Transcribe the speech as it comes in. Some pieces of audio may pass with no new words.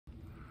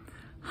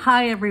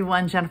Hi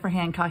everyone, Jennifer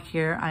Hancock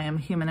here. I am a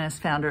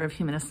humanist, founder of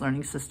Humanist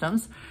Learning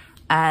Systems,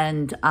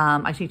 and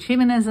I teach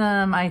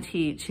humanism, I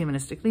teach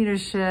humanistic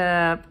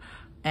leadership,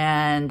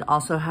 and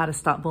also how to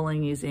stop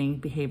bullying using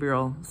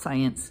behavioral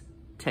science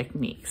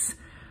techniques.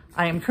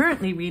 I am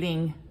currently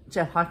reading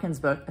Jeff Hawkins'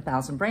 book,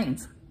 1,000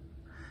 Brains.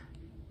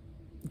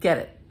 Get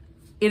it.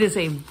 It is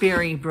a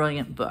very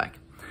brilliant book.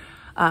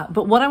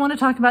 But what I want to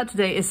talk about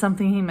today is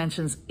something he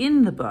mentions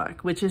in the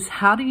book, which is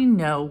how do you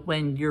know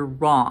when you're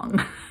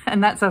wrong?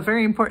 And that's a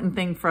very important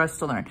thing for us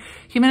to learn.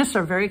 Humanists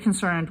are very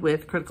concerned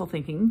with critical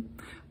thinking.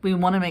 We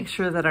want to make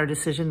sure that our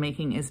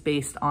decision-making is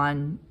based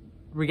on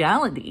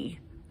reality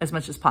as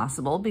much as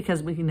possible,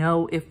 because we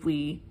know if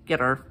we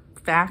get our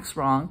facts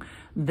wrong,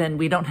 then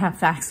we don't have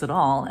facts at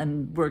all,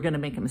 and we're going to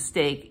make a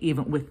mistake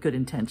even with good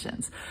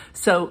intentions.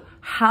 So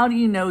how do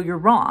you know you're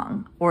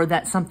wrong or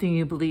that something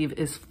you believe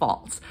is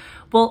false?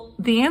 Well,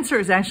 the answer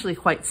is actually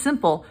quite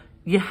simple.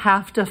 You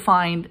have to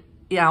find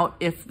out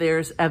if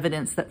there's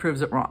evidence that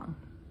proves it wrong,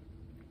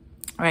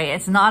 right?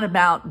 It's not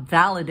about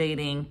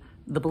validating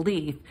the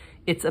belief.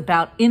 It's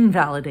about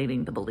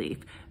invalidating the belief,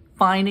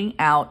 finding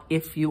out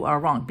if you are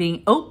wrong,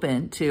 being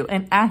open to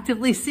and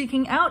actively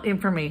seeking out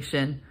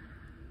information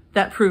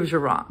that proves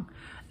you're wrong.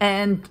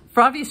 And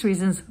for obvious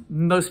reasons,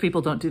 most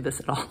people don't do this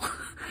at all.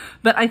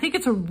 But I think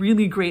it's a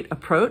really great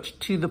approach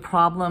to the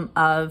problem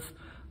of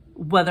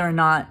whether or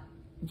not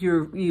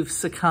you've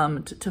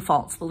succumbed to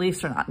false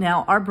beliefs or not.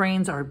 Now, our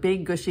brains are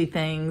big, gushy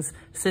things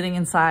sitting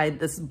inside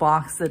this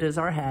box that is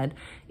our head.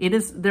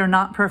 They're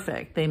not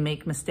perfect. They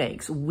make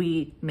mistakes.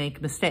 We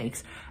make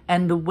mistakes.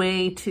 And the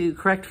way to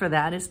correct for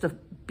that is to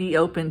be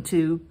open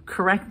to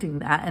correcting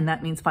that, and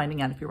that means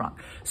finding out if you're wrong.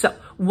 So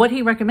what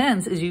he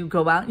recommends is you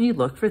go out and you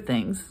look for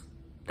things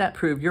that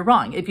prove you're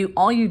wrong. If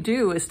all you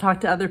do is talk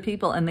to other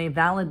people and they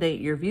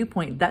validate your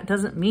viewpoint, that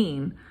doesn't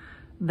mean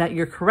that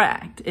you're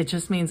correct. It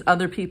just means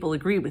other people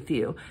agree with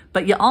you,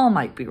 but you all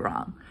might be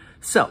wrong.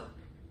 So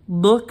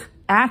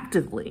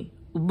actively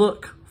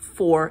look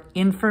for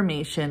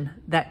information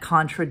that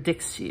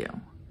contradicts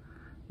you.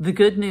 The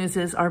good news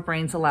is our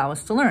brains allow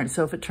us to learn.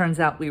 So if it turns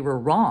out we were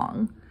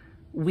wrong,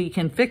 we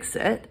can fix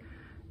it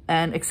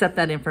and accept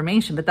that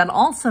information. But that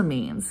also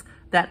means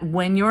that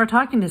when you're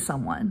talking to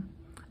someone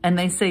and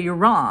they say you're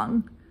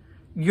wrong,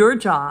 your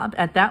job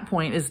at that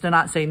point is to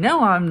not say,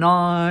 no, I'm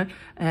not,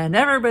 and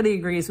everybody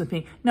agrees with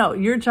me. No,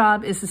 your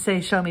job is to say,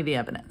 show me the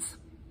evidence.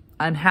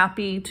 I'm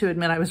happy to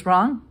admit I was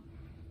wrong.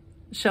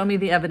 Show me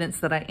the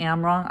evidence that I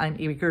am wrong. I'm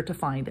eager to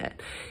find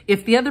it.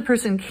 If the other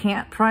person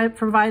can't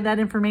provide that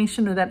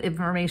information or that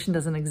information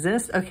doesn't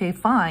exist, okay,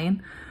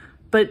 fine.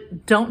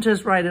 But don't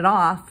just write it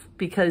off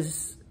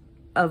because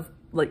of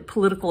like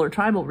political or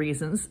tribal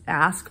reasons.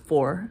 Ask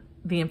for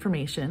the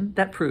information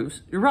that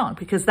proves you're wrong,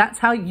 because that's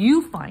how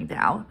you find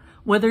out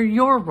whether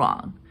you're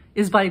wrong,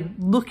 is by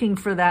looking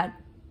for that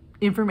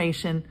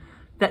information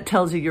that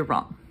tells you you're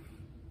wrong.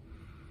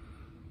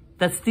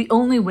 That's the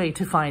only way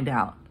to find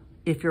out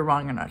if you're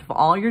wrong or not. If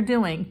all you're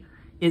doing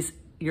is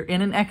you're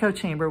in an echo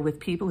chamber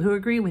with people who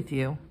agree with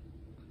you,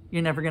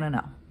 you're never going to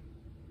know.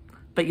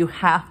 But you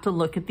have to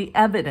look at the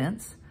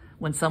evidence.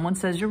 When someone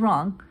says you're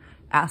wrong,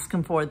 ask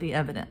them for the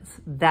evidence.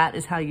 That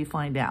is how you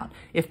find out.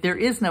 If there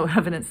is no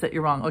evidence that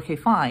you're wrong, okay,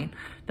 fine.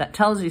 That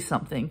tells you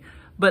something.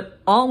 But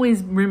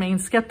always remain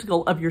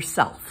skeptical of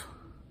yourself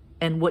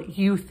and what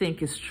you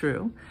think is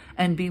true,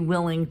 and be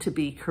willing to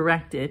be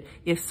corrected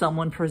if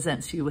someone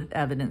presents you with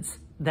evidence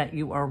that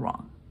you are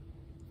wrong.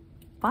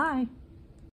 Bye.